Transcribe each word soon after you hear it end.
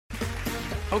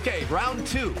Okay, round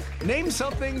two. Name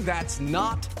something that's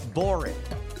not boring.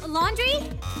 A laundry?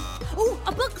 Ooh,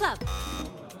 a book club.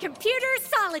 Computer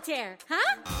solitaire,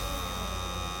 huh?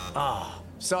 Ah,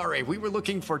 sorry, we were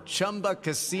looking for Chumba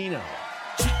Casino.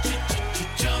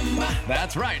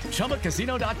 That's right,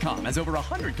 ChumbaCasino.com has over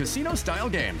 100 casino-style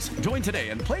games. Join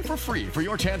today and play for free for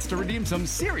your chance to redeem some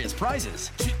serious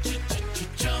prizes.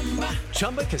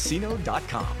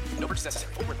 ChumbaCasino.com. No purchase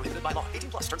necessary. Void where prohibited by law.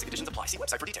 18 plus. Terms and conditions apply. See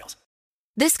website for details.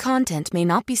 This content may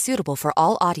not be suitable for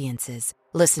all audiences.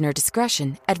 Listener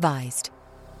discretion advised.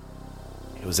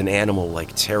 It was an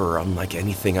animal-like terror unlike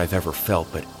anything I've ever felt,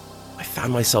 but I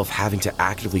found myself having to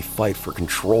actively fight for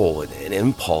control and an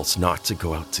impulse not to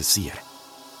go out to see it.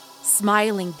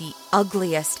 Smiling the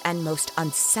ugliest and most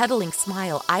unsettling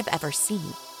smile I've ever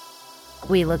seen.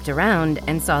 We looked around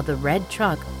and saw the red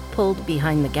truck pulled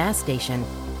behind the gas station,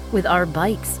 with our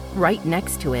bikes right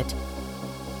next to it.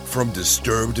 From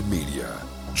Disturbed Media,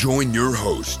 join your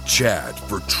host, Chad,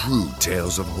 for true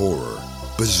tales of horror,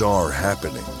 bizarre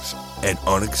happenings, and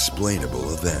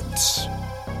unexplainable events.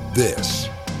 This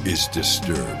is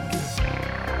Disturbed.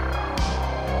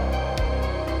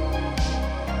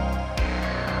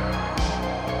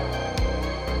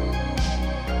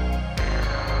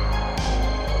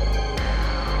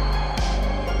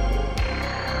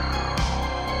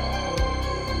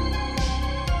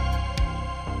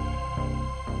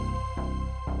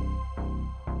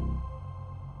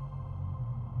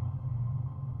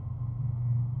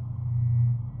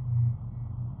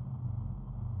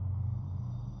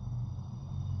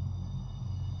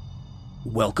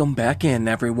 Welcome back in,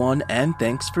 everyone, and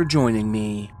thanks for joining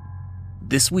me.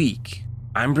 This week,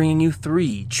 I'm bringing you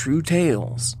 3 true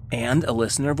tales and a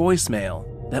listener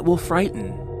voicemail that will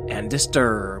frighten and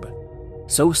disturb.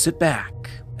 So sit back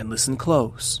and listen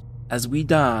close as we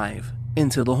dive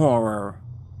into the horror.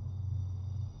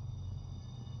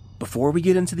 Before we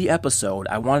get into the episode,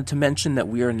 I wanted to mention that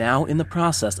we are now in the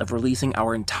process of releasing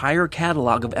our entire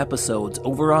catalog of episodes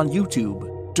over on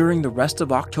YouTube. During the rest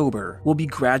of October, we'll be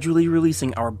gradually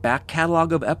releasing our back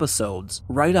catalog of episodes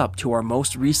right up to our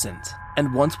most recent.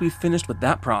 And once we've finished with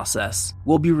that process,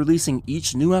 we'll be releasing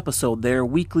each new episode there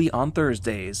weekly on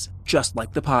Thursdays, just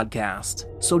like the podcast.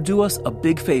 So do us a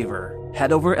big favor,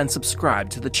 head over and subscribe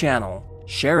to the channel.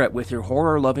 Share it with your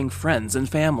horror-loving friends and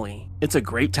family. It's a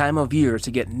great time of year to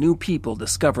get new people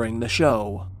discovering the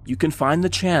show. You can find the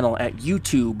channel at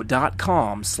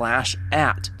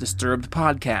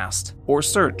youtube.com/@DisturbedPodcast or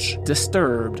search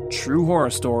Disturbed True Horror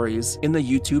Stories in the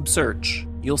YouTube search.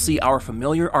 You'll see our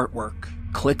familiar artwork.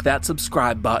 Click that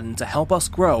subscribe button to help us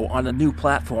grow on a new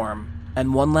platform.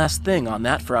 And one last thing on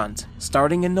that front,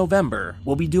 starting in November,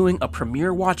 we'll be doing a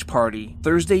premiere watch party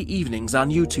Thursday evenings on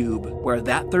YouTube, where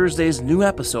that Thursday's new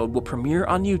episode will premiere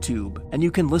on YouTube, and you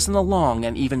can listen along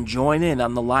and even join in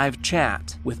on the live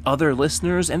chat with other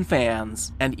listeners and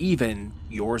fans, and even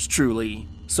yours truly.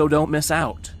 So don't miss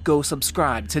out. Go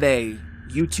subscribe today.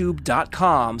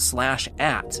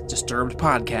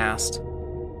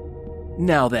 youtube.com/@DisturbedPodcast.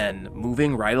 Now then,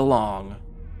 moving right along.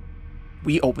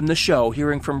 We open the show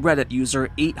hearing from Reddit user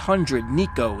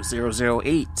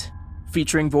 800Nico008,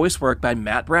 featuring voice work by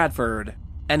Matt Bradford,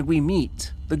 and we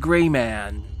meet the Gray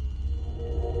Man.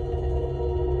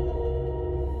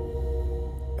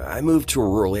 I moved to a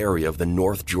rural area of the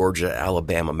North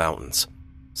Georgia-Alabama mountains.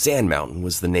 Sand Mountain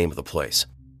was the name of the place.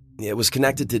 It was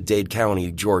connected to Dade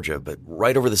County, Georgia, but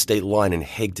right over the state line in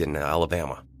Higdon,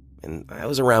 Alabama. And I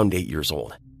was around 8 years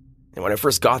old. And when I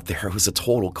first got there, it was a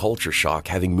total culture shock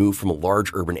having moved from a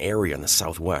large urban area in the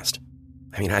Southwest.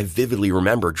 I vividly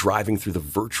remember driving through the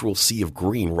virtual sea of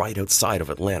green right outside of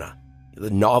Atlanta. The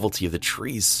novelty of the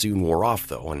trees soon wore off,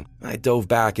 though, and I dove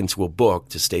back into a book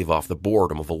to stave off the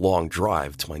boredom of a long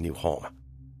drive to my new home.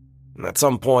 And at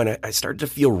some point, I started to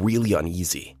feel really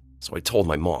uneasy, so I told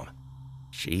my mom.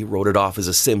 She wrote it off as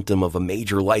a symptom of a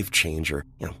major life change or,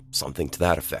 something to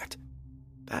that effect.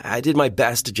 I did my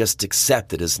best to just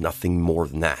accept it as nothing more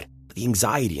than that, but the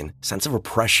anxiety and sense of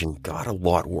oppression got a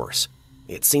lot worse.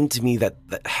 It seemed to me that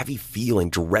that heavy feeling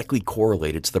directly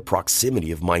correlated to the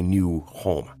proximity of my new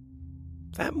home.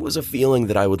 That was a feeling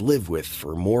that I would live with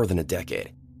for more than a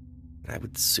decade. I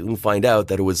would soon find out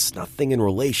that it was nothing in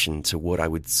relation to what I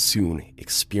would soon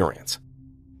experience.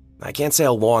 I can't say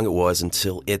how long it was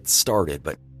until it started,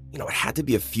 but it had to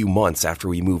be a few months after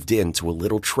we moved into a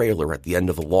little trailer at the end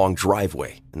of the long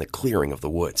driveway in the clearing of the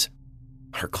woods.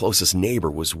 Our closest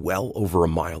neighbor was well over a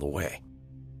mile away.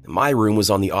 My room was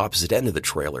on the opposite end of the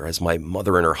trailer as my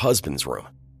mother and her husband's room.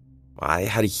 I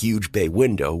had a huge bay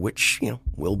window, which,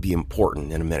 will be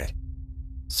important in a minute.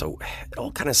 So it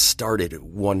all kind of started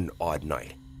one odd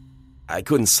night. I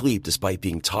couldn't sleep despite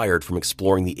being tired from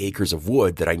exploring the acres of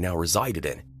wood that I now resided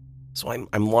in. So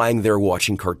I'm lying there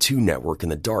watching Cartoon Network in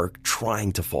the dark,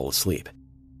 trying to fall asleep.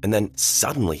 And then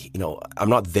suddenly, I'm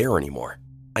not there anymore.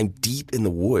 I'm deep in the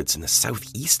woods in the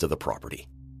southeast of the property.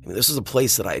 This was a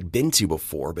place that I had been to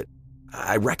before, but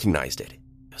I recognized it.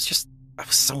 I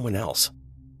was someone else.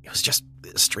 It was just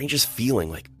the strangest feeling,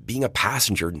 like being a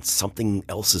passenger in something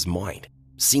else's mind,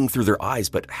 seeing through their eyes,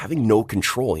 but having no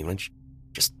control,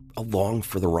 just along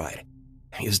for the ride.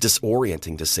 It was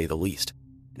disorienting, to say the least.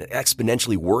 And it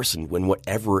exponentially worsened when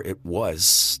whatever it was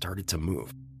started to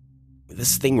move.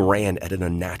 This thing ran at an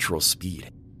unnatural speed.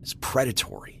 It was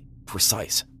predatory,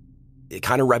 precise. It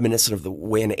kind of reminiscent of the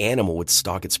way an animal would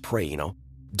stalk its prey,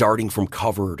 darting from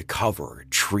cover to cover,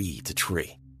 tree to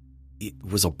tree. It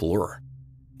was a blur.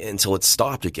 Until it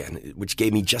stopped again, which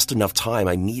gave me just enough time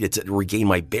I needed to regain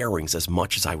my bearings as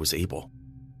much as I was able.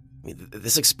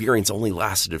 This experience only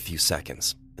lasted a few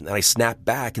seconds, and then I snapped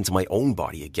back into my own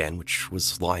body again, which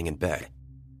was lying in bed.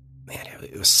 Man,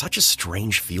 it was such a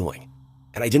strange feeling,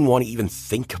 and I didn't want to even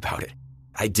think about it.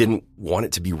 I didn't want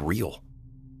it to be real.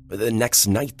 The next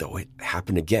night, though, it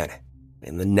happened again,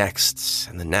 and the next,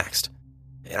 and the next.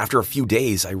 And after a few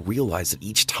days, I realized that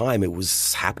each time it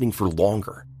was happening for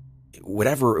longer.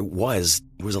 Whatever it was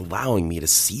allowing me to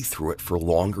see through it for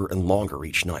longer and longer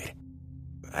each night.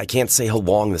 I can't say how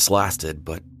long this lasted,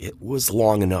 but it was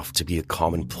long enough to be a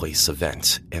commonplace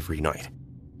event every night.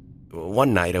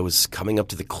 One night, I was coming up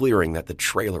to the clearing that the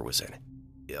trailer was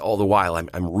in. All the while, I'm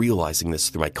realizing this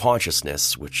through my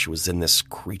consciousness, which was in this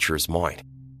creature's mind.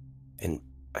 And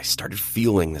I started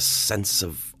feeling this sense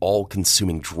of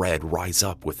all-consuming dread rise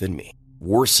up within me,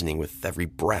 worsening with every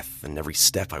breath and every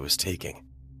step I was taking.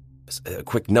 A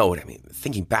quick note,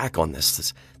 thinking back on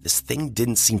this thing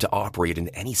didn't seem to operate in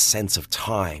any sense of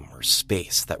time or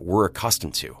space that we're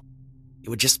accustomed to. It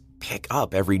would just pick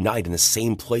up every night in the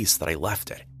same place that I left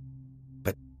it.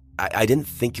 But I didn't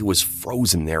think it was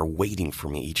frozen there waiting for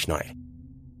me each night.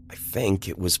 I think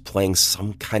it was playing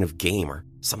some kind of game or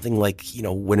something like,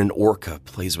 when an orca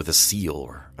plays with a seal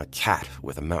or a cat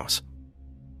with a mouse.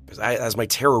 As my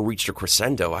terror reached a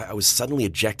crescendo, I was suddenly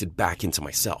ejected back into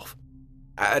myself.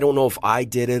 I don't know if I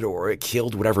did it or it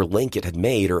killed whatever link it had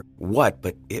made or what,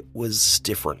 but it was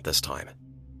different this time.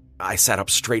 I sat up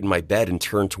straight in my bed and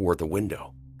turned toward the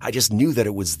window. I just knew that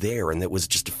it was there and that it was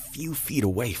just a few feet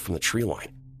away from the tree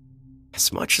line.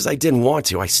 As much as I didn't want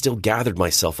to, I still gathered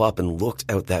myself up and looked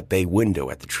out that bay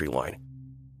window at the tree line.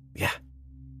 Yeah,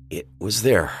 it was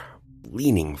there,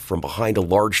 leaning from behind a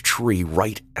large tree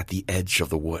right at the edge of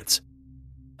the woods.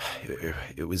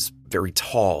 It was very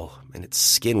tall, and its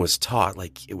skin was taut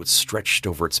like it was stretched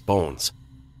over its bones.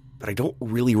 But I don't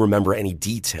really remember any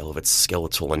detail of its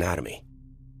skeletal anatomy.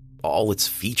 All its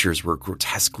features were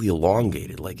grotesquely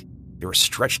elongated, like they were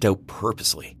stretched out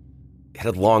purposely. It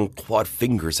had long clawed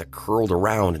fingers that curled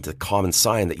around into the common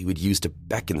sign that you would use to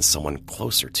beckon someone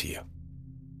closer to you.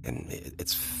 And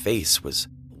its face was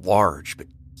large but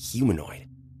humanoid,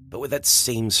 but with that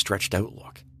same stretched out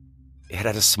look. It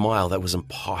had a smile that was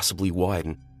impossibly wide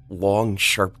and long,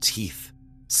 sharp teeth,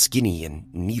 skinny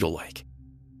and needle-like.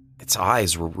 Its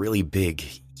eyes were really big,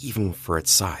 even for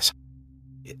its size.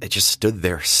 It just stood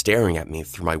there staring at me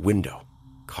through my window,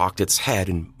 cocked its head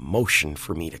and motioned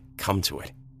for me to come to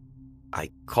it. I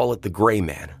call it the Gray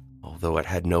Man, although it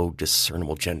had no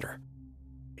discernible gender.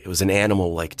 It was an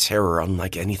animal-like terror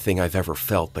unlike anything I've ever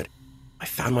felt, but I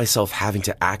found myself having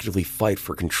to actively fight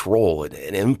for control and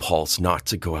an impulse not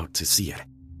to go out to see it.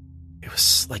 It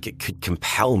was like it could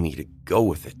compel me to go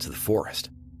with it to the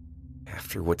forest.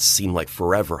 After what seemed like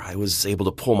forever, I was able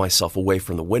to pull myself away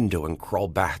from the window and crawl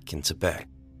back into bed.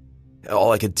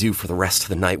 All I could do for the rest of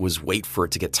the night was wait for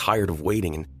it to get tired of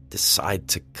waiting and decide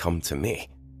to come to me.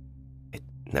 It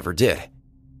never did.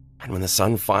 And when the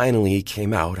sun finally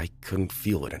came out, I couldn't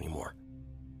feel it anymore.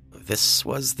 This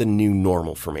was the new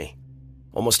normal for me.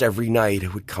 Almost every night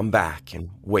it would come back and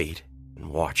wait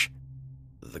and watch.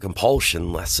 The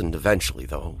compulsion lessened eventually,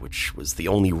 though, which was the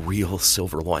only real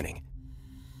silver lining.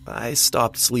 I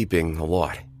stopped sleeping a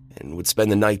lot and would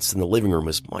spend the nights in the living room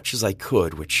as much as I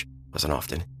could, which wasn't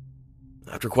often.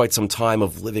 After quite some time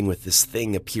of living with this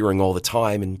thing appearing all the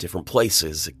time in different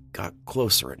places, it got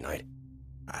closer at night.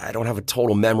 I don't have a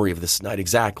total memory of this night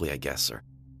exactly, I guess, or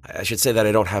I should say that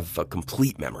I don't have a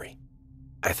complete memory.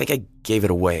 I think I gave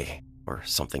it away, or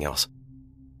something else.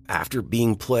 After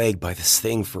being plagued by this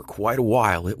thing for quite a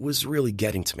while, it was really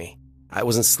getting to me. I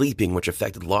wasn't sleeping, which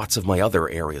affected lots of my other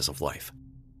areas of life.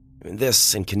 And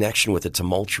this, in connection with the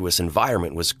tumultuous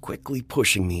environment, was quickly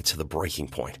pushing me to the breaking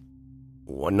point.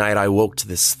 One night I woke to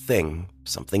this thing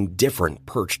something different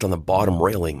perched on the bottom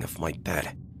railing of my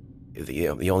bed.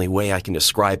 The only way I can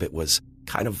describe it was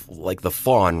kind of like the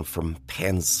fawn from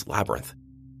Pan's Labyrinth.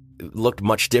 It looked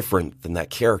much different than that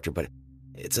character, but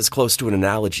it's as close to an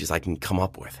analogy as I can come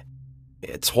up with.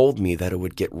 It told me that it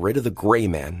would get rid of the Gray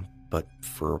Man, but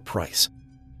for a price.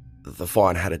 The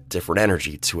fawn had a different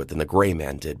energy to it than the Gray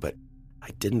Man did, but I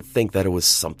didn't think that it was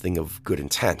something of good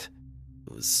intent.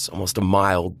 It was almost a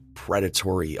mild,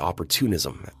 predatory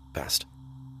opportunism at best.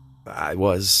 I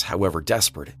was, however,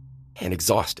 desperate and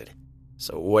exhausted.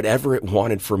 So whatever it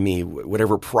wanted from me,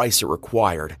 whatever price it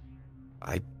required,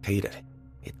 I paid it.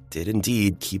 It did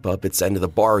indeed keep up its end of the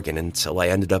bargain until I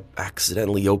ended up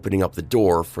accidentally opening up the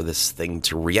door for this thing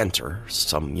to re-enter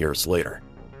some years later.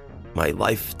 My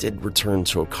life did return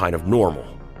to a kind of normal.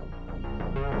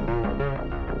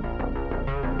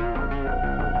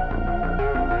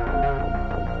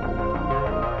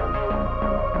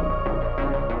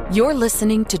 You're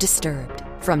listening to Disturbed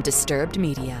from Disturbed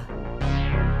Media.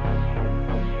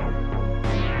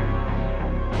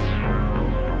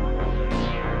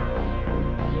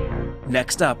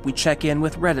 Next up, we check in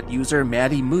with Reddit user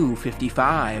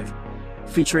MaddieMoo55,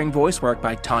 featuring voice work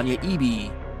by Tanya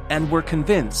Eby, and we're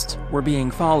convinced we're being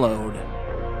followed.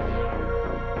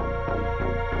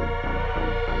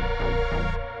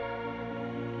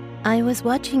 I was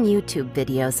watching YouTube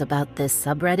videos about this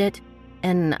subreddit,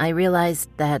 and I realized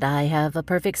that I have a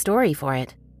perfect story for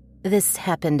it. This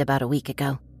happened about a week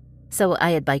ago. So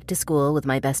I had biked to school with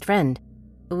my best friend.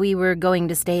 We were going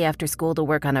to stay after school to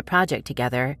work on a project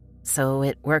together, so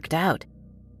it worked out.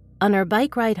 On our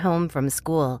bike ride home from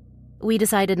school, we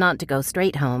decided not to go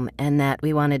straight home and that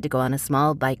we wanted to go on a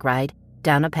small bike ride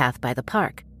down a path by the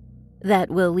park. That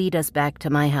will lead us back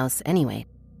to my house anyway.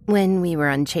 When we were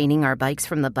unchaining our bikes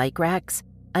from the bike racks,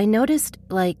 I noticed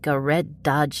like a red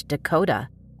Dodge Dakota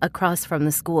across from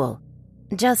the school.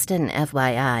 Just an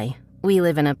FYI, we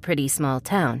live in a pretty small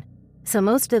town, so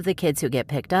most of the kids who get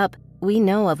picked up, we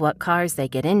know of what cars they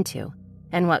get into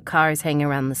and what cars hang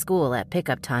around the school at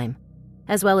pickup time,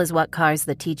 as well as what cars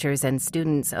the teachers and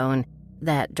students own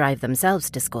that drive themselves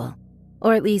to school.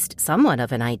 Or at least somewhat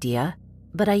of an idea,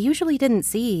 but I usually didn't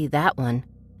see that one,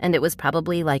 and it was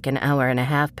probably like an hour and a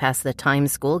half past the time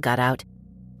school got out.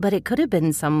 But it could have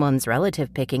been someone's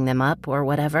relative picking them up or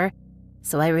whatever,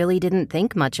 so I really didn't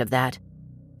think much of that.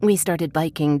 We started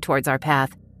biking towards our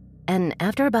path, and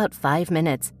after about 5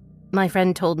 minutes, my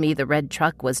friend told me the red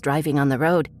truck was driving on the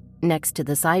road next to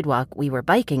the sidewalk we were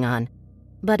biking on,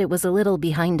 but it was a little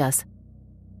behind us.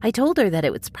 I told her that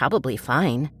it was probably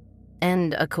fine,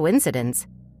 and a coincidence,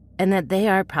 and that they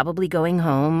are probably going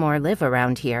home or live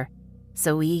around here,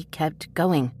 so we kept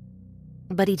going.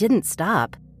 But he didn't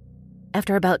stop.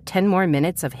 After about 10 more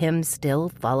minutes of him still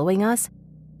following us,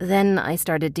 then I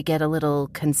started to get a little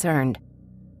concerned.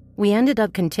 We ended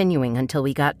up continuing until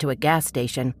we got to a gas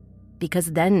station,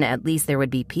 because then at least there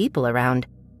would be people around,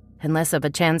 and less of a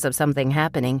chance of something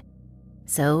happening.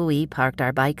 So we parked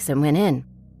our bikes and went in.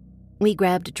 We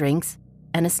grabbed drinks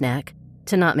and a snack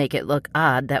to not make it look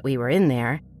odd that we were in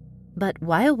there. But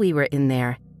while we were in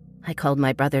there, I called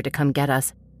my brother to come get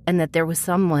us and that there was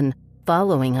someone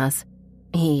following us.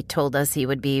 He told us he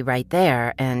would be right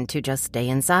there and to just stay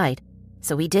inside.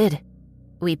 So we did.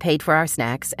 We paid for our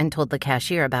snacks and told the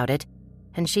cashier about it,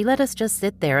 and she let us just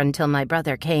sit there until my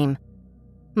brother came.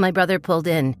 My brother pulled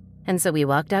in, and so we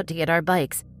walked out to get our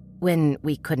bikes. When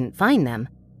we couldn't find them,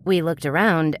 we looked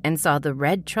around and saw the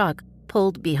red truck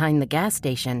pulled behind the gas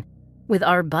station, with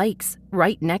our bikes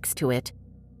right next to it.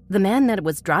 The man that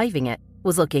was driving it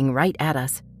was looking right at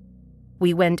us.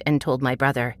 We went and told my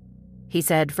brother. He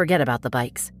said, forget about the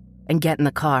bikes, and get in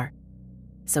the car.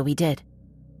 So we did.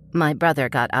 My brother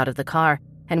got out of the car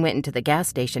and went into the gas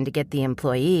station to get the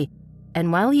employee,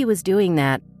 and while he was doing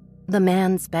that, the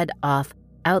man sped off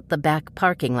out the back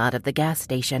parking lot of the gas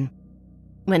station.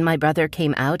 When my brother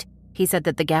came out, he said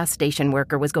that the gas station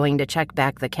worker was going to check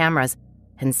back the cameras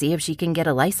and see if she can get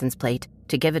a license plate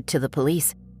to give it to the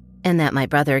police, and that my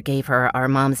brother gave her our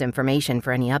mom's information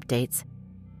for any updates.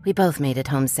 We both made it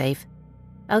home safe.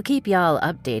 I'll keep y'all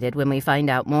updated when we find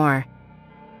out more.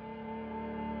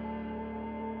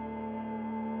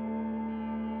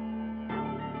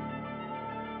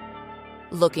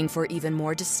 Looking for even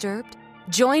more Disturbed?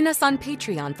 Join us on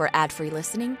Patreon for ad-free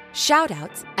listening,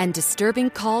 shout-outs, and Disturbing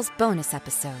Calls bonus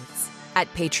episodes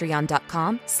at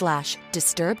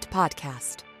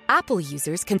patreon.com/disturbedpodcast. Apple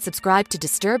users can subscribe to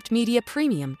Disturbed Media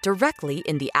Premium directly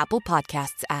in the Apple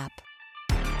Podcasts app.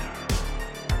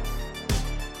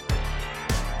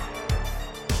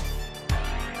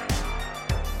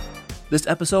 This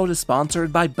episode is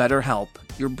sponsored by BetterHelp.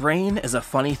 Your brain is a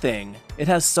funny thing. It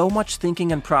has so much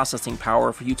thinking and processing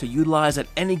power for you to utilize at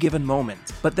any given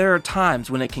moment, but there are times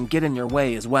when it can get in your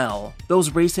way as well. Those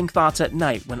racing thoughts at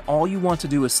night when all you want to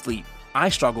do is sleep. I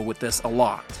struggle with this a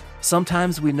lot.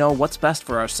 Sometimes we know what's best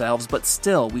for ourselves, but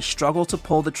still we struggle to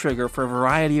pull the trigger for a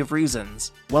variety of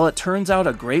reasons. Well, it turns out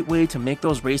a great way to make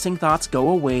those racing thoughts go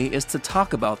away is to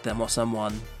talk about them with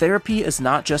someone. Therapy is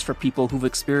not just for people who've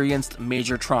experienced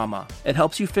major trauma. It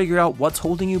helps you figure out what's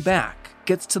holding you back,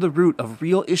 gets to the root of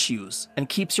real issues, and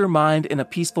keeps your mind in a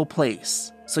peaceful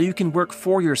place, so you can work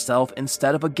for yourself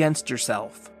instead of against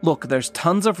yourself. Look, there's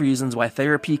tons of reasons why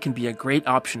therapy can be a great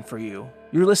option for you.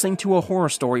 You're listening to a horror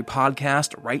story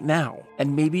podcast right now,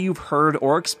 and maybe you've heard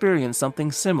or experienced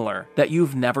something similar that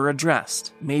you've never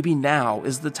addressed. Maybe now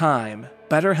is the time.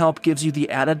 BetterHelp gives you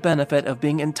the added benefit of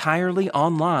being entirely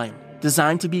online,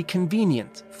 designed to be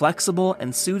convenient, flexible,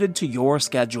 and suited to your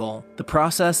schedule. The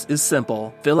process is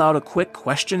simple. Fill out a quick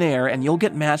questionnaire and you'll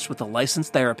get matched with a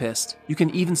licensed therapist. You can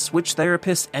even switch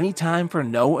therapists anytime for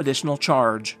no additional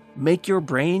charge. Make your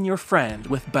brain your friend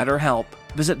with BetterHelp.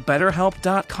 Visit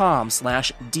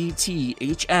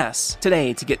betterhelp.com/DTHS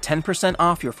today to get 10%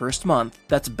 off your first month.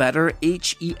 That's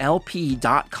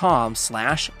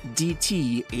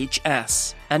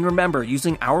betterhelp.com/DTHS. And remember,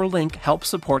 using our link helps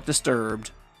support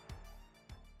Disturbed.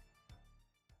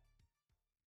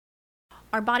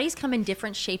 Our bodies come in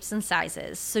different shapes and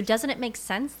sizes, so doesn't it make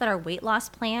sense that our weight loss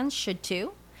plans should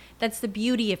too? That's the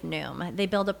beauty of Noom. They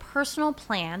build a personal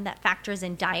plan that factors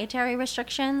in dietary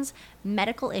restrictions,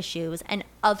 medical issues, and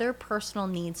other personal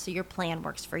needs so your plan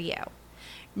works for you.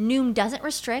 Noom doesn't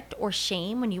restrict or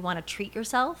shame when you want to treat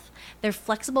yourself. Their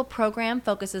flexible program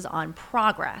focuses on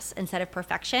progress instead of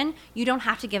perfection. You don't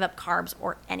have to give up carbs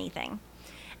or anything.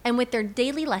 And with their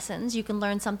daily lessons, you can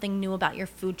learn something new about your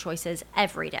food choices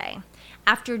every day.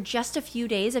 After just a few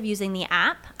days of using the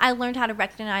app, I learned how to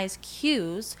recognize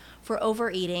cues for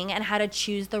overeating and how to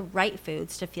choose the right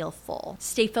foods to feel full.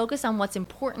 Stay focused on what's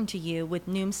important to you with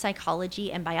Noom's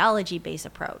psychology and biology-based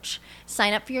approach.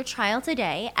 Sign up for your trial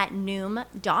today at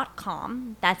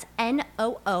Noom.com. That's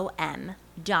NOOM.com.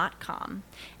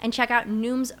 And check out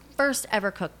Noom's first ever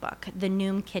cookbook, The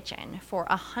Noom Kitchen, for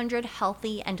 100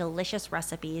 healthy and delicious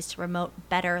recipes to promote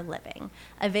better living.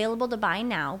 Available to buy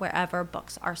now wherever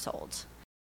books are sold.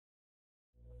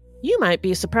 You might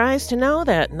be surprised to know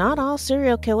that not all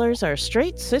serial killers are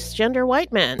straight cisgender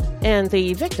white men, and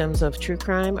the victims of true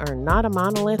crime are not a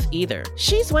monolith either.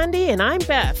 She's Wendy and I'm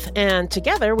Beth, and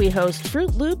together we host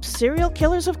Fruit Loops Serial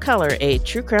Killers of Color, a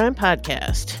true crime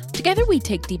podcast. Together we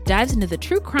take deep dives into the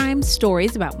true crime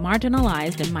stories about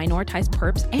marginalized and minoritized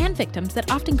perps and victims that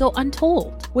often go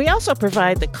untold. We also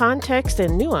provide the context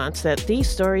and nuance that these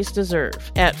stories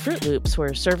deserve. At Fruit Loops,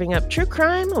 we're serving up true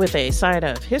crime with a side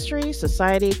of history,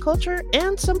 society, culture,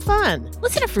 and some fun.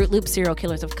 Listen to Fruit Loops Serial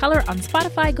Killers of Color on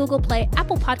Spotify, Google Play,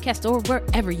 Apple Podcasts, or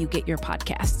wherever you get your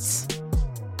podcasts.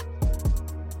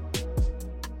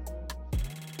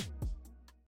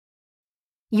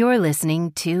 You're listening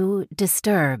to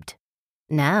Disturbed.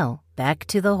 Now, back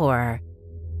to the horror.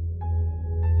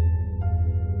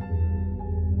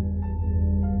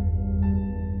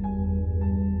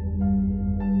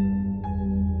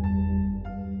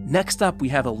 Next up, we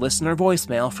have a listener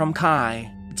voicemail from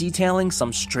Kai, detailing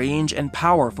some strange and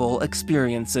powerful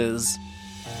experiences.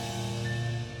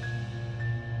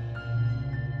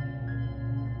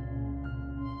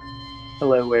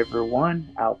 Hello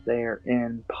everyone out there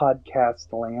in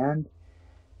podcast land.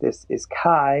 This is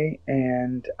Kai,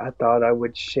 and I thought I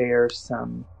would share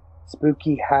some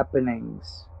spooky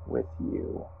happenings with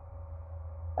you.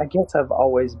 I guess I've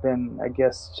always been,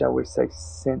 shall we say,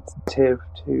 sensitive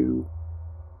to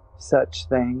such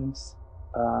things,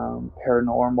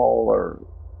 paranormal or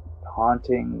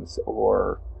hauntings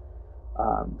or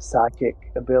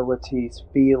psychic abilities,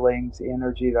 feelings,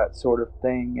 energy, that sort of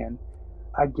thing. And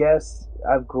I guess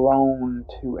I've grown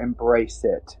to embrace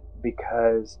it,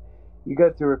 because you go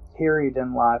through a period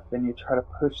in life and you try to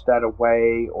push that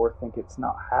away or think it's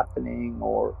not happening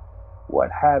or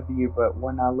what have you. But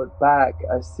when I look back,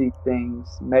 I see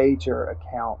things, major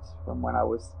accounts from when I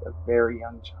was a very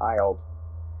young child.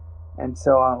 And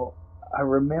so I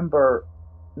remember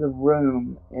the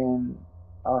room in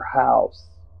our house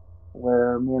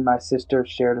where me and my sister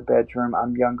shared a bedroom.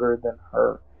 I'm younger than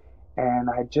her. And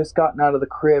I had just gotten out of the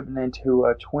crib and into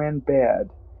a twin bed.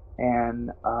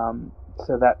 And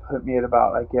so that put me at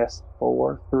about,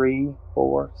 3,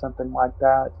 4, something like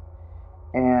that.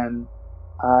 And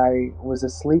I was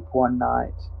asleep one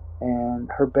night, and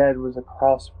her bed was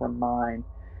across from mine.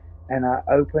 And I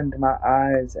opened my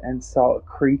eyes and saw a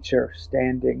creature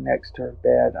standing next to her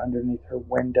bed underneath her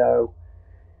window.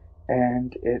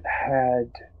 and it had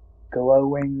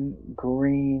glowing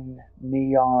green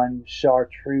neon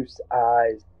chartreuse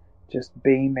eyes just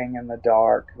beaming in the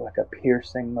dark like a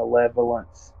piercing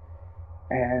malevolence,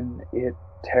 and it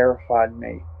terrified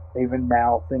me. Even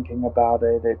now, thinking about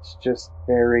it, it's just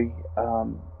very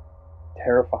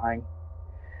terrifying.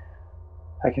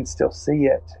 I can still see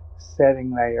it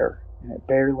sitting there, and it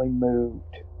barely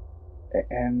moved,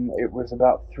 and it was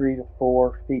about 3 to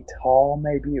 4 feet tall.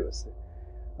 Maybe it was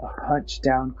a hunched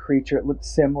down creature. It looked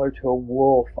similar to a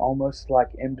wolf, almost like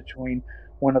in between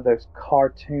one of those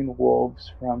cartoon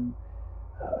wolves from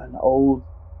an old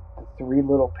Three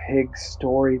Little Pigs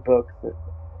storybook that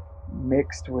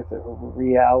mixed with the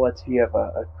reality of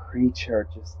a creature,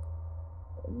 just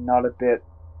not a bit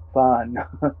fun,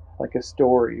 like a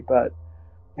story,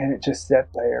 and it just sat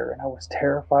there, and I was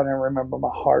terrified. I remember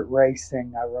my heart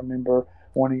racing. I remember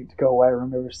wanting it to go away. I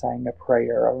remember saying a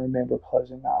prayer. I remember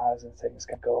closing my eyes and saying, it's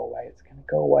going to go away, it's going to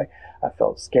go away. I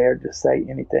felt scared to say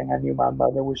anything. I knew my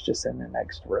mother was just in the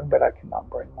next room, but I could not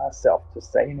bring myself to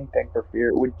say anything for fear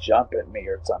it would jump at me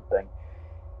or something.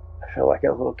 I feel like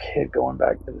a little kid going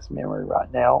back to this memory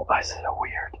right now. It's so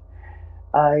weird.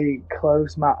 I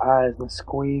closed my eyes and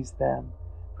squeezed them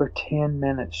for 10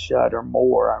 minutes shut or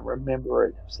more. I remember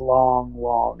it was long,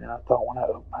 and I thought when I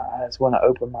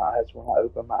open my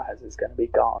eyes, it's going to be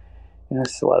gone. And I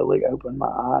slowly opened my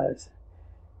eyes,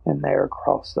 and there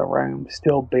across the room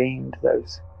still beamed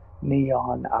those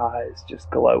neon eyes just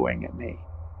glowing at me,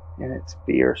 and its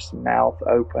fierce mouth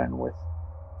open with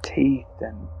teeth,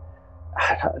 and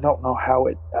I don't know how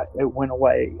it went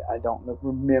away. I don't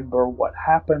remember what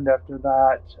happened after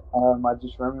that. I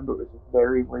just remember it was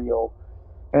very real.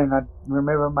 And I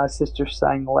remember my sister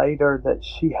saying later that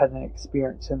she had an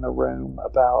experience in the room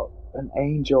about an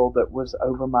angel that was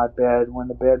over my bed when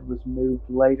the bed was moved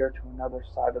later to another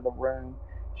side of the room.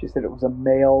 She said it was a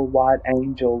male white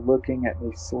angel looking at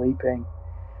me sleeping.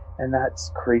 And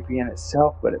that's creepy in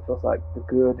itself, but it feels like the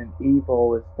good and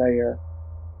evil is there.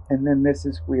 And then this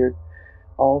is weird.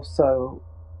 Also,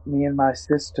 me and my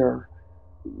sister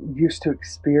used to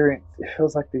experience, it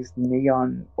feels like these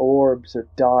neon orbs or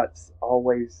dots,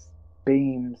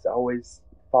 beams always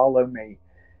follow me.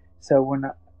 So when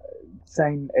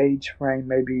same age frame,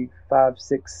 maybe 5,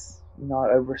 6,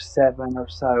 not over 7 or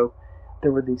so,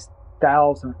 there were these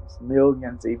thousands,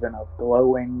 millions even, of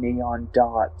glowing neon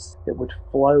dots that would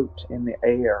float in the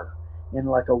air in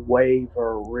like a wave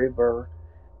or a river.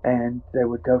 And they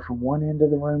would go from one end of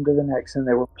the room to the next, and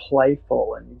they were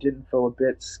playful, and you didn't feel a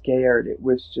bit scared. It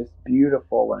was just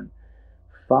beautiful and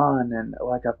fun and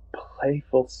like a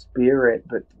playful spirit,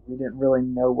 but we didn't really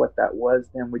know what that was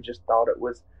then. We just thought it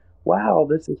was, wow,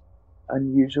 this is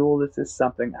unusual. This is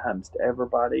something that happens to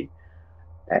everybody.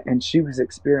 And she was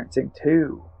experiencing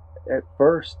too. At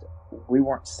first, we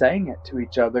weren't saying it to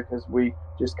each other because we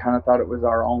just kind of thought it was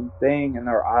our own thing, and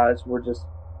our eyes were just,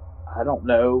 I don't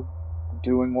know,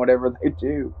 doing whatever they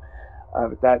do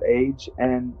at that age,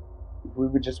 and we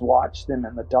would just watch them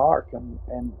in the dark, and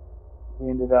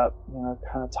we ended up,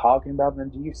 kind of talking about them.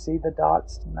 Do you see the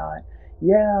dots tonight?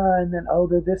 Yeah. And then, oh,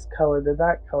 they're this color, they're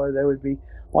that color. There would be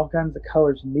all kinds of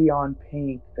colors, neon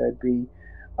pink, there'd be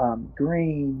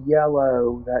green,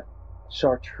 yellow, that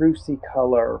chartreusey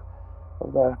color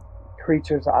of the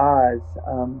creature's eyes,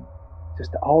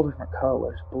 just all different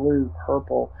colors, blue,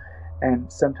 purple.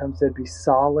 And sometimes they'd be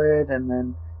solid, and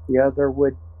then the other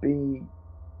would be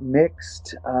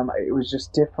mixed. It was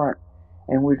just different.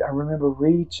 And I remember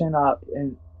reaching up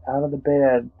and out of the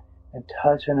bed and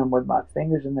touching them with my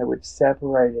fingers, and they would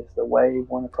separate as the wave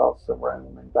went across the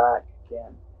room and back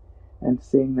again, and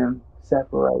seeing them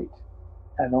separate.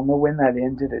 I don't know when that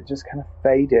ended. It just kind of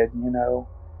faded,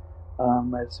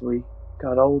 as we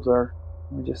got older.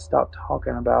 We just stopped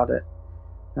talking about it.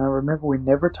 And I remember we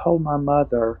never told my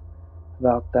mother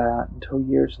about that until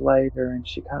years later, and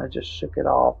she kind of just shook it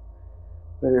off.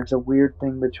 But there's a weird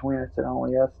thing between us that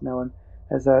only us know, and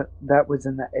that was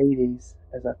in the 80s,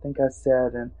 as I think I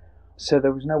said, and so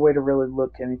there was no way to really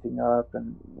look anything up.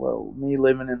 And well, me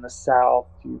living in the South,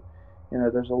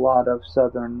 there's a lot of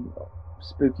Southern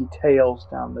spooky tales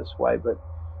down this way, but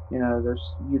you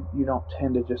don't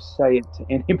tend to just say it to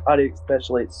anybody,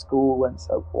 especially at school and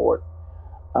so forth.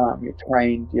 You're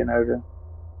trained, to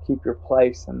keep your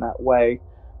place in that way.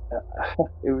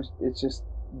 It's just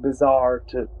bizarre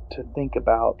to think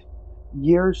about.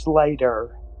 Years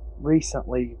later,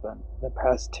 recently, even the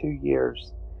past 2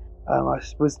 years, I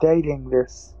was dating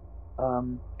this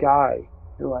guy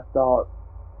who I thought,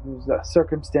 the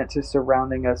circumstances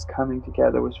surrounding us coming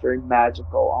together was very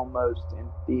magical, almost in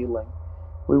feeling.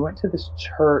 We went to this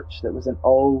church that was an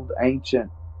old,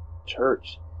 ancient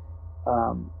church,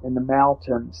 in the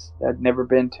mountains that I'd never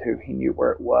been to. He knew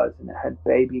where it was, and it had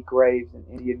baby graves and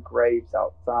Indian graves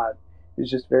outside. It was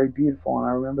just very beautiful, and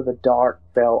I remember the dark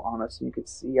fell on us, and you could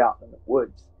see out in the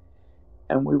woods.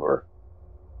 And we were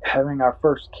having our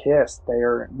first kiss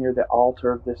there near the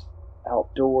altar of this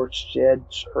outdoor shed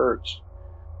church.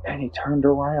 And he turned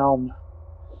around,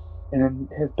 and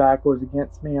his back was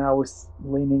against me, and I was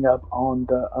leaning up on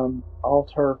the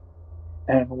altar,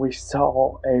 and we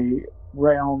saw a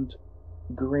round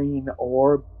green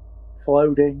orb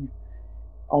floating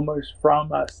almost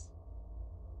from us,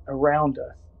 around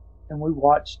us. And we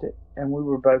watched it, and we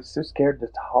were both so scared to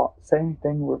say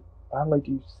anything. Finally,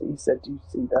 do you see? He said, do you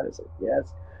see that? I said,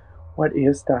 yes. What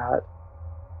is that?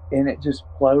 And it just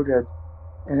floated,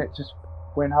 and it just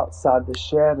went outside the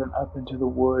shed and up into the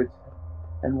woods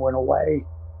and went away.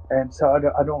 And so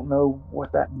I don't know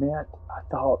what that meant. I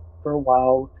thought for a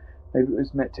while maybe it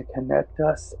was meant to connect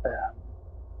us.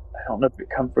 I don't know if it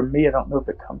come from me. I don't know if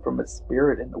it come from a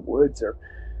spirit in the woods or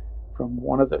from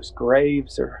one of those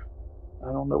graves, or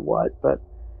I don't know what, but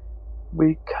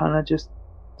we kind of just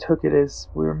took it as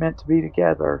we were meant to be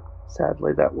together.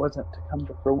 Sadly, that wasn't to come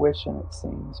to fruition, it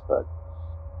seems, but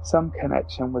some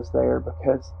connection was there,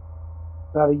 because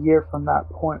about a year from that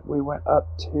point, we went up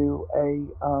to a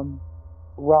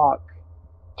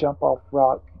jump-off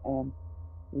rock, and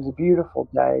it was a beautiful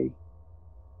day.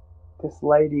 This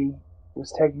lady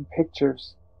was taking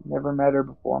pictures. Never met her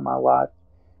before in my life.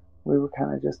 We were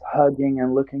kind of just hugging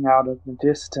and looking out of the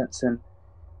distance, and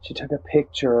she took a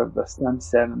picture of the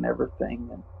sunset and everything,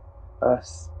 and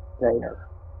us there.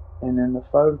 And in the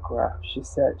photograph, she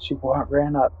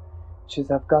ran up. She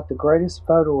said, I've got the greatest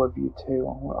photo of you two.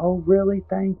 I went, oh, really?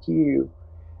 Thank you.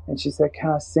 And she said, can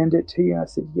I send it to you? And I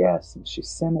said, yes. And she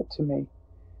sent it to me.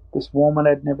 This woman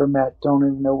I'd never met, don't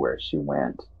even know where she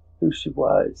went, who she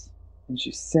was. And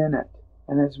she sent it.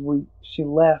 And as she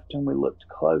left and we looked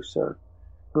closer,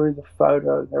 through the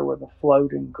photo, there were the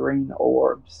floating green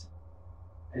orbs.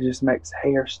 It just makes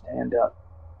hair stand up.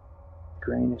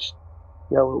 Greenish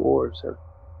yellow orbs are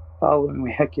following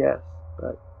me, I guess.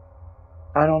 But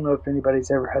I don't know if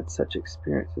anybody's ever had such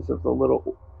experiences of the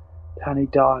little tiny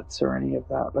dots or any of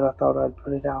that, but I thought I'd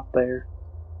put it out there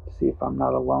to see if I'm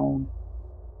not alone.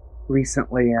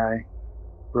 Recently, I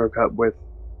broke up with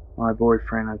my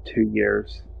boyfriend of 2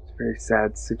 years. It's a very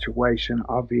sad situation,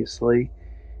 obviously,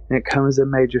 and it comes as a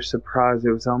major surprise.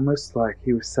 It was almost like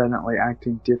he was suddenly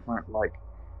acting different, like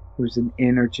there was an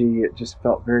energy. It just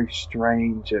felt very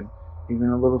strange and even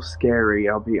a little scary,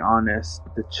 I'll be honest,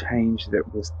 the change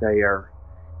that was there.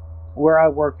 Where I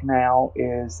work now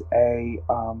is I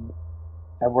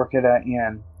work at an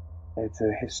inn. It's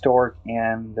a historic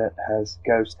inn that has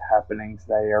ghost happenings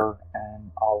there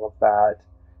and all of that.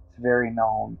 It's very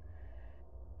known.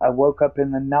 I woke up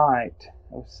in the night.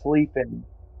 I was sleeping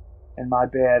in my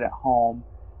bed at home,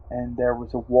 and there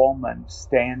was a woman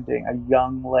standing, a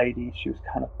young lady. She was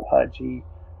kind of pudgy,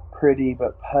 pretty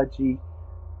but pudgy,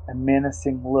 a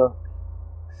menacing look,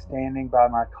 standing by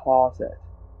my closet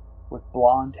with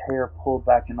blonde hair pulled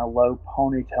back in a low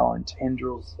ponytail and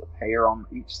tendrils of hair on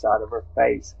each side of her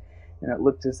face. And it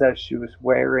looked as though she was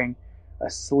wearing a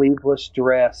sleeveless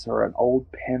dress or an old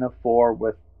pinafore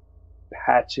with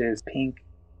patches, pink,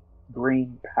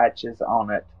 green patches on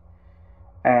it.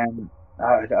 And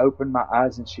I had opened my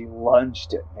eyes, and she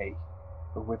lunged at me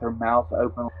with her mouth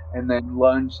open, and then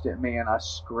lunged at me, and I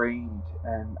screamed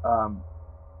and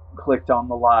clicked on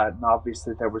the light, and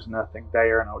obviously there was nothing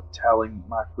there. And I was telling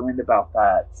my friend about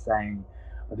that, saying,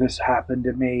 this happened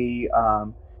to me.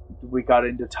 We got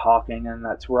into talking, and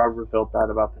that's where I revealed that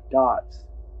about the dots.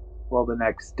 Well, the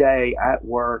next day at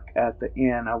work at the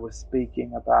inn, I was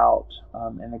speaking about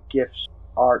in a gift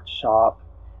art shop,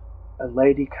 a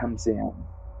lady comes in,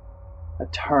 a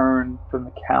turn from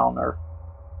the counter,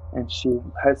 and she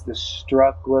has this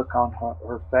struck look on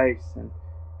her face, and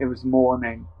it was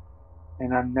morning.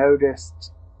 And I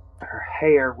noticed her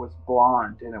hair was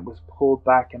blonde, and it was pulled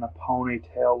back in a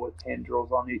ponytail with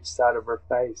tendrils on each side of her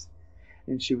face.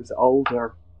 And she was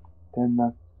older than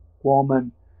the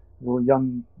woman, the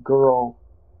young girl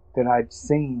that I'd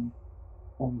seen.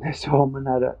 And this woman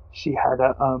had a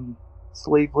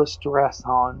sleeveless dress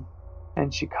on,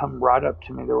 and she come right up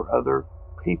to me. There were other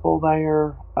people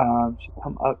there. She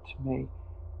come up to me,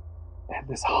 had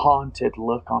this haunted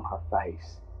look on her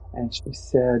face. And she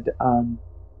said,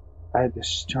 I had this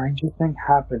strangest thing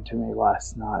happen to me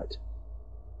last night.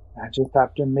 Just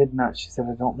after midnight, she said,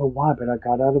 I don't know why, but I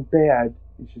got out of bed.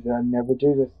 And she said, I never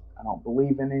do this. I don't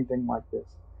believe in anything like this.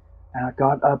 And I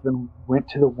got up and went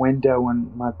to the window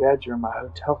in my bedroom, my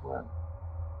hotel room.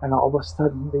 And all of a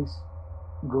sudden, these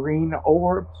green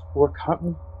orbs were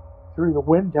coming through the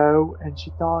window, and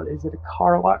she thought, is it a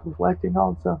car light reflecting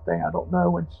on something? I don't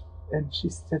know. And she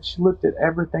said she looked at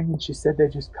everything, and she said they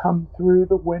just come through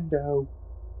the window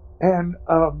and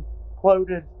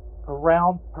floated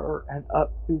around her and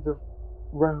up through the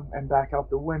room and back out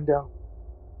the window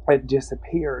and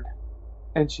disappeared.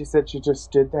 And she said she just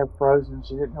stood there frozen.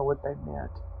 She didn't know what they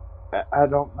meant. I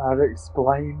don't know how to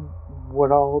explain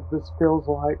what all of this feels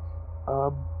like.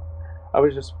 I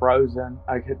was just frozen.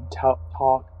 I couldn't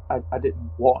talk. I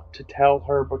didn't want to tell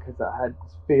her because I had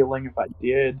this feeling if I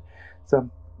did,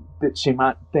 that she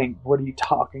might think, what are you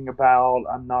talking about?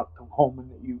 I'm not the woman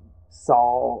that you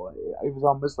saw. It was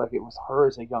almost like it was her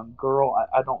as a young girl.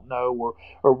 I don't know,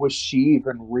 or was she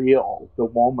even real, the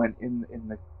woman in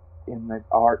the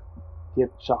art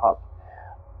gift shop?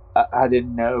 I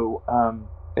didn't know,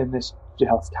 and this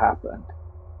just happened.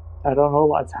 I don't know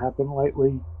what's happened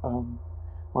lately.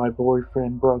 My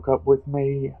boyfriend broke up with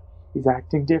me. He's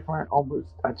acting different.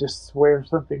 Almost, I just swear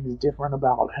something's different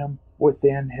about him,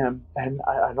 within him, and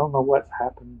I don't know what's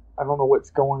happened. I don't know what's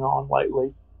going on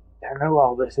lately. I know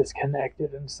all this is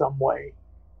connected in some way.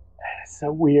 It's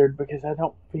so weird because I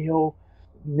don't feel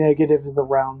negatives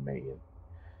around me.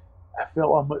 I feel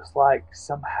almost like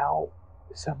somehow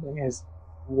something is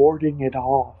warding it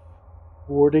all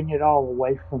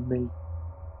away from me.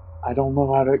 I don't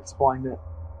know how to explain it,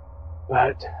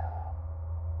 but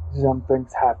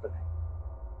something's happening.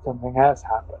 Something has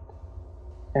happened.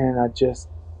 And I just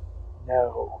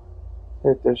know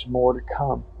that there's more to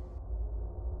come.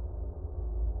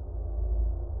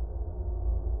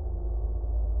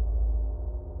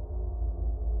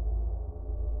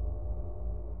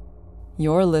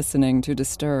 You're listening to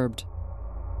Disturbed.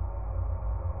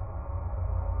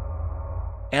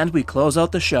 And we close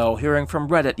out the show hearing from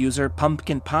Reddit user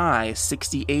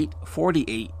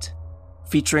PumpkinPie6848,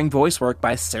 featuring voice work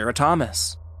by Sarah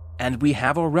Thomas. And we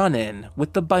have a run-in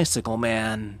with the Bicycle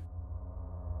Man.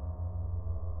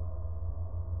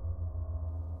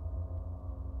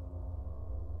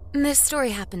 This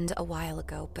story happened a while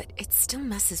ago, but it still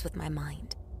messes with my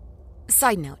mind.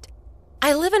 Side note,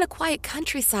 I live in a quiet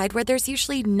countryside where there's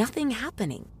usually nothing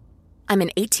happening. I'm an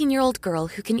 18-year-old girl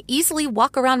who can easily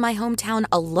walk around my hometown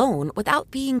alone without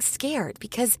being scared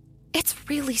because it's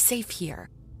really safe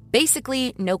here.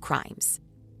 Basically, no crimes.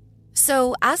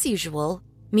 So, as usual,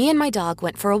 me and my dog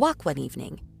went for a walk one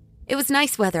evening. It was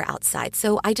nice weather outside,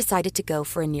 so I decided to go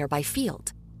for a nearby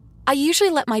field. I usually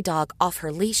let my dog off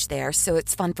her leash there, so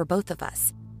it's fun for both of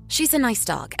us. She's a nice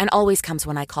dog and always comes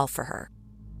when I call for her.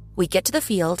 We get to the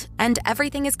field, and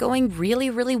everything is going really,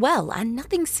 really well, and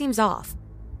nothing seems off.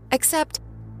 Except,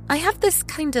 I have this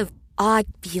kind of odd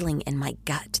feeling in my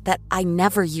gut that I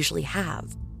never usually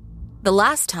have. The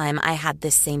last time I had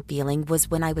this same feeling was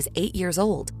when I was 8 years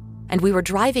old, and we were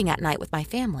driving at night with my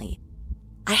family.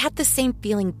 I had the same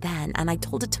feeling then, and I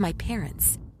told it to my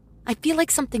parents. I feel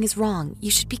like something is wrong. You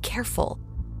should be careful.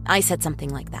 I said something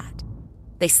like that.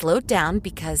 They slowed down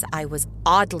because I was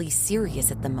oddly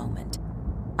serious at the moment.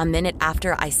 A minute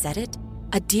after I said it,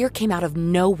 a deer came out of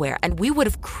nowhere, and we would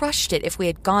have crushed it if we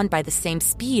had gone by the same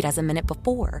speed as a minute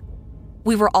before.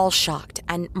 We were all shocked,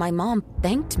 and my mom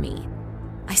thanked me.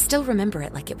 I still remember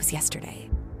it like it was yesterday.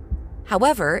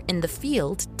 However, in the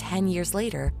field, 10 years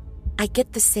later, I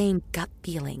get the same gut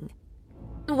feeling.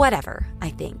 Whatever, I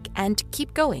think, and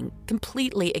keep going,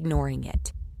 completely ignoring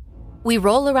it. We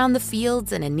roll around the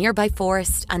fields and a nearby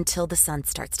forest until the sun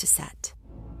starts to set.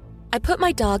 I put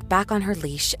my dog back on her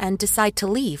leash and decide to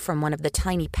leave from one of the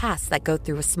tiny paths that go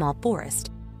through a small forest.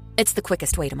 It's the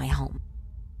quickest way to my home.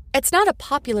 It's not a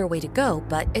popular way to go,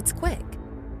 but it's quick.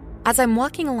 As I'm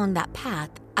walking along that path,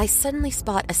 I suddenly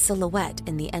spot a silhouette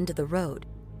in the end of the road,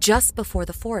 just before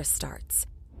the forest starts.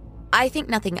 I think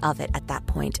nothing of it at that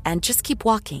point and just keep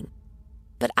walking.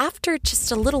 But after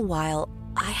just a little while,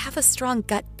 I have a strong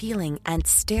gut feeling and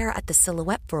stare at the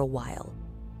silhouette for a while.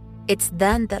 It's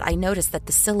then that I notice that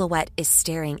the silhouette is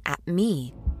staring at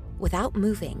me without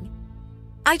moving.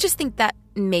 I just think that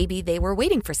maybe they were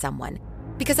waiting for someone,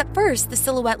 because at first the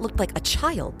silhouette looked like a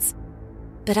child's.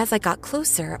 But as I got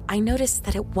closer, I noticed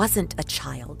that it wasn't a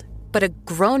child, but a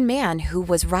grown man who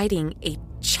was riding a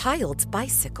child's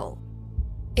bicycle.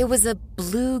 It was a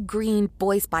blue-green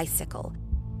boy's bicycle.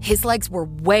 His legs were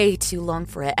way too long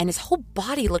for it, and his whole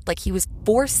body looked like he was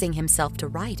forcing himself to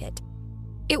ride it.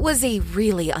 It was a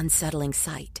really unsettling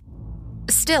sight.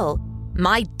 Still,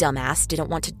 my dumbass didn't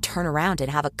want to turn around and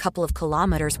have a couple of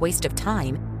kilometers waste of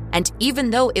time, and even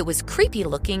though it was creepy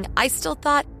looking, I still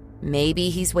thought, maybe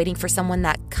he's waiting for someone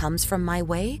that comes from my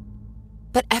way?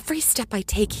 But every step I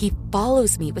take, he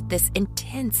follows me with this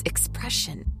intense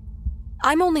expression.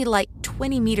 I'm only like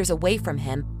 20 meters away from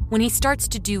him when he starts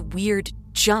to do weird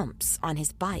jumps on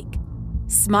his bike,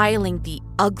 smiling the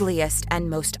ugliest and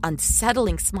most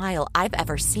unsettling smile I've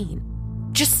ever seen,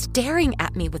 just staring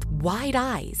at me with wide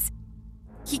eyes.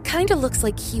 He kind of looks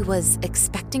like he was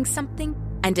expecting something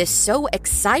and is so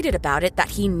excited about it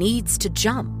that he needs to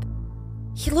jump.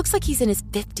 He looks like he's in his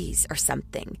 50s or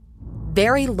something.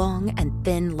 Very long and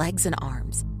thin legs and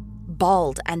arms,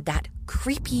 bald, and that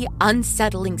creepy,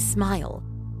 unsettling smile.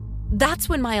 That's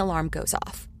when my alarm goes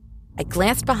off. I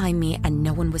glanced behind me and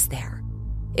no one was there.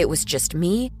 It was just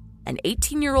me, an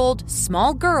 18-year-old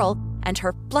small girl, and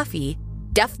her fluffy,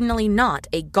 definitely not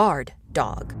a guard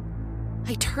dog.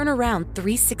 I turn around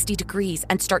 360 degrees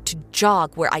and start to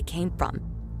jog where I came from,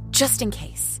 just in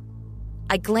case.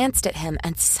 I glanced at him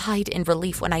and sighed in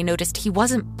relief when I noticed he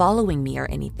wasn't following me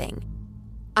or anything.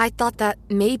 I thought that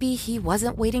maybe he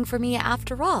wasn't waiting for me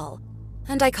after all,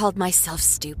 and I called myself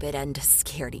stupid and a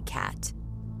scaredy cat.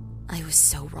 I was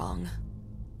so wrong.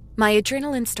 My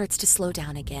adrenaline starts to slow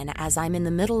down again as I'm in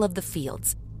the middle of the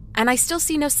fields, and I still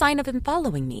see no sign of him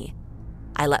following me.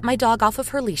 I let my dog off of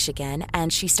her leash again,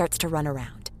 and she starts to run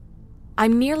around.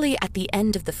 I'm nearly at the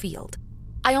end of the field.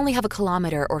 I only have a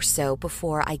kilometer or so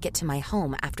before I get to my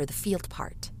home after the field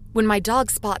part, when my dog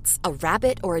spots a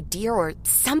rabbit or a deer or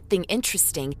something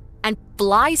interesting and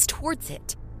flies towards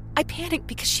it. I panic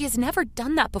because she has never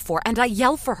done that before, and I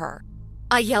yell for her.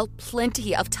 I yell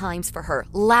plenty of times for her,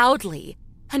 loudly,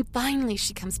 and finally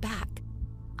she comes back.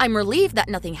 I'm relieved that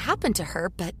nothing happened to her,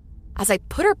 but as I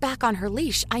put her back on her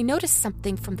leash, I notice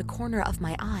something from the corner of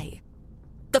my eye.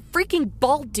 The freaking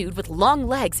bald dude with long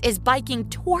legs is biking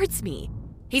towards me.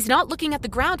 He's not looking at the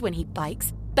ground when he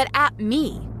bikes, but at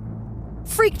me.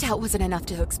 Freaked out wasn't enough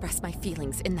to express my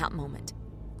feelings in that moment.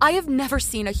 I have never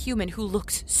seen a human who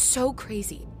looks so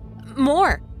crazy.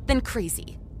 More than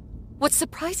crazy. What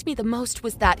surprised me the most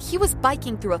was that he was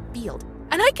biking through a field,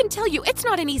 and I can tell you it's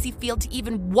not an easy field to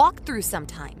even walk through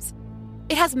sometimes.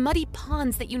 It has muddy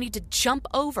ponds that you need to jump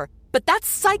over, but that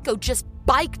psycho just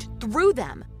biked through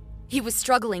them. He was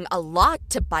struggling a lot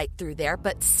to bike through there,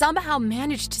 but somehow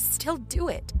managed to still do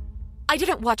it. I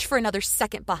didn't watch for another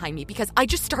second behind me because I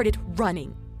just started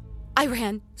running. I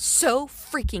ran so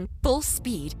freaking full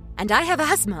speed, and I have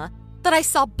asthma, that I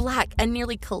saw black and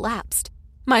nearly collapsed.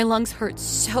 My lungs hurt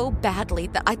so badly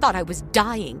that I thought I was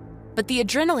dying, but the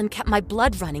adrenaline kept my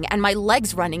blood running and my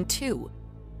legs running too.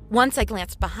 Once I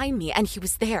glanced behind me and he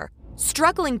was there,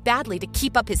 struggling badly to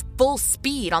keep up his full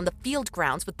speed on the field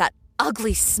grounds with that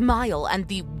ugly smile and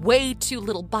the way too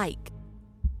little bike.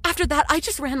 After that, I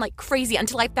just ran like crazy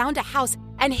until I found a house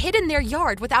and hid in their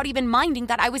yard without even minding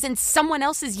that I was in someone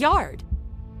else's yard.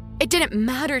 It didn't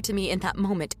matter to me in that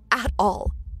moment at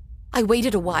all. I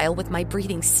waited a while with my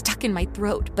breathing stuck in my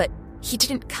throat, but he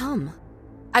didn't come.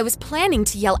 I was planning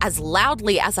to yell as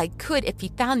loudly as I could if he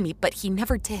found me, but he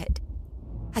never did.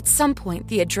 At some point,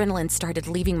 the adrenaline started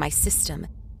leaving my system,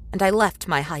 and I left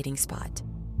my hiding spot.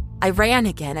 I ran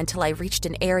again until I reached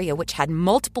an area which had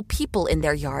multiple people in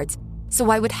their yards, so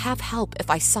I would have help if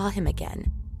I saw him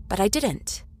again. But I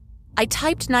didn't. I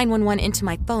typed 911 into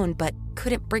my phone, but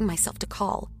couldn't bring myself to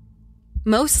call.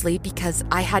 Mostly because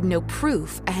I had no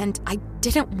proof, and I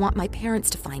didn't want my parents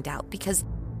to find out because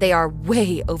they are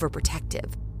way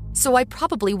overprotective. So I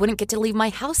probably wouldn't get to leave my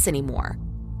house anymore.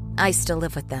 I still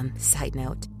live with them, side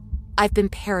note. I've been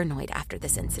paranoid after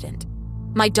this incident.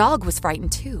 My dog was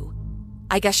frightened too.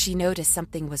 I guess she noticed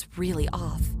something was really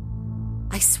off.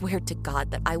 I swear to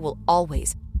God that I will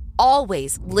always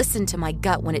listen to my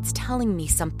gut when it's telling me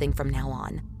something from now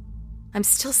on. I'm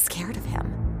still scared of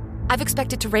him. I've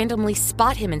expected to randomly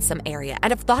spot him in some area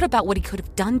and have thought about what he could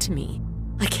have done to me.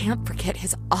 I can't forget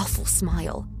his awful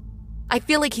smile. I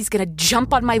feel like he's gonna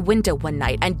jump on my window one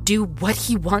night and do what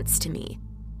he wants to me.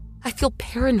 I feel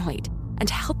paranoid and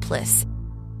helpless,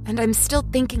 and I'm still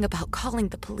thinking about calling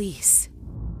the police.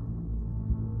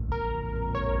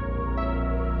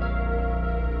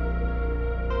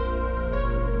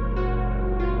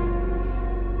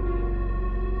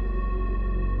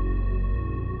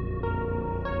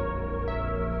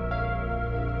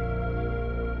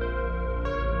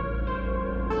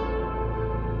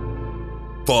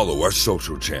 Follow our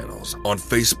social channels on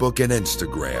Facebook and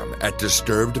Instagram at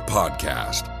Disturbed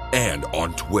Podcast and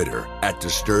on Twitter at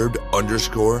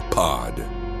Disturbed_pod.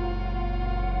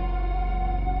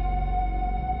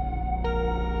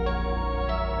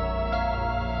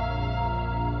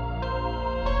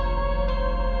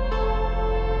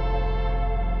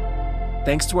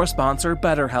 Thanks to our sponsor,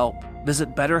 BetterHelp.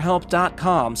 Visit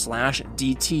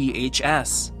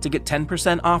BetterHelp.com/DTHS to get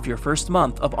 10% off your first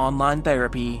month of online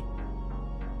therapy.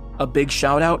 A big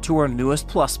shout out to our newest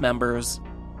Plus members,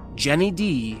 Jenny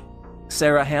D,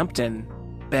 Sarah Hampton,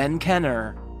 Ben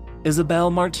Kenner,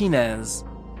 Isabel Martinez,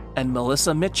 and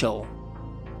Melissa Mitchell.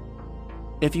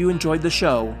 If you enjoyed the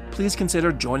show, please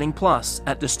consider joining Plus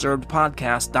at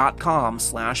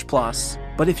disturbedpodcast.com/plus.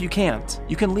 But if you can't,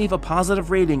 you can leave a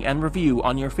positive rating and review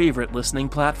on your favorite listening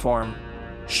platform.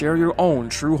 Share your own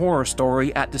true horror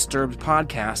story at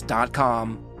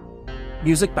disturbedpodcast.com.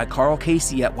 Music by Carl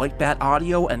Casey at Whitebat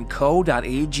Audio and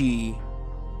Co.ag.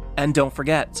 And don't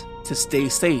forget to stay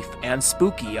safe and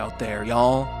spooky out there,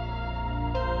 y'all.